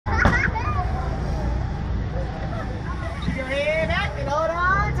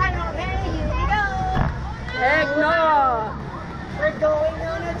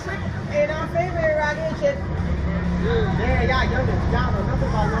Yeah, y'all know nothing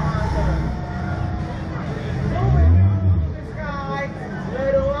about no Einstein. This guy,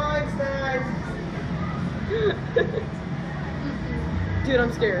 little Einstein. Dude,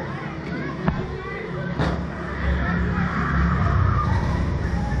 I'm scared.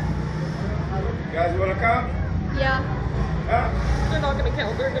 You guys wanna come? Yeah. Yeah. They're not gonna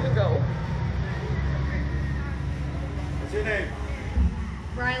count, they're gonna go. What's your name?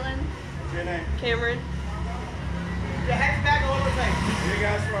 Brilynn. What's your name? Cameron. Your head's back all the way. Where you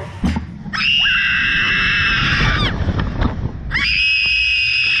guys from?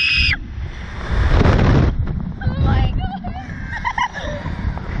 Oh my god.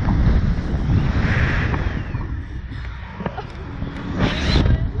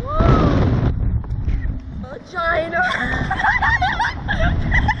 Vagina.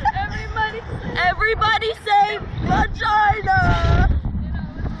 Everybody say vagina.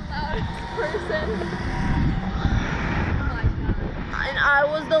 And I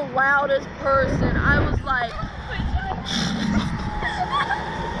was the loudest person. I was like,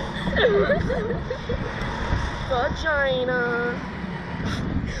 vagina.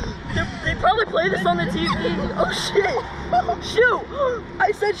 They probably play this on the TV. Oh shit. Shoot.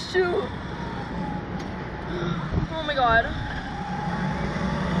 I said shoot. Oh my god.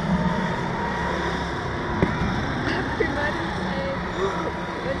 Everybody say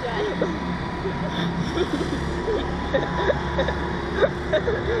vagina.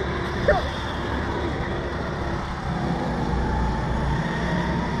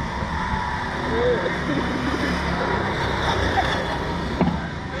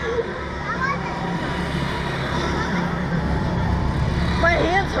 My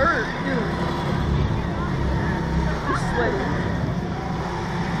hands hurt, dude. I'm sweating.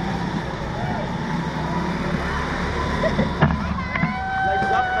 Legs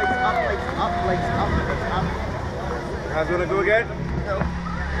up, legs up, legs up, legs up, legs up. You guys wanna go again? No.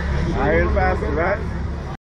 Iron fast, right?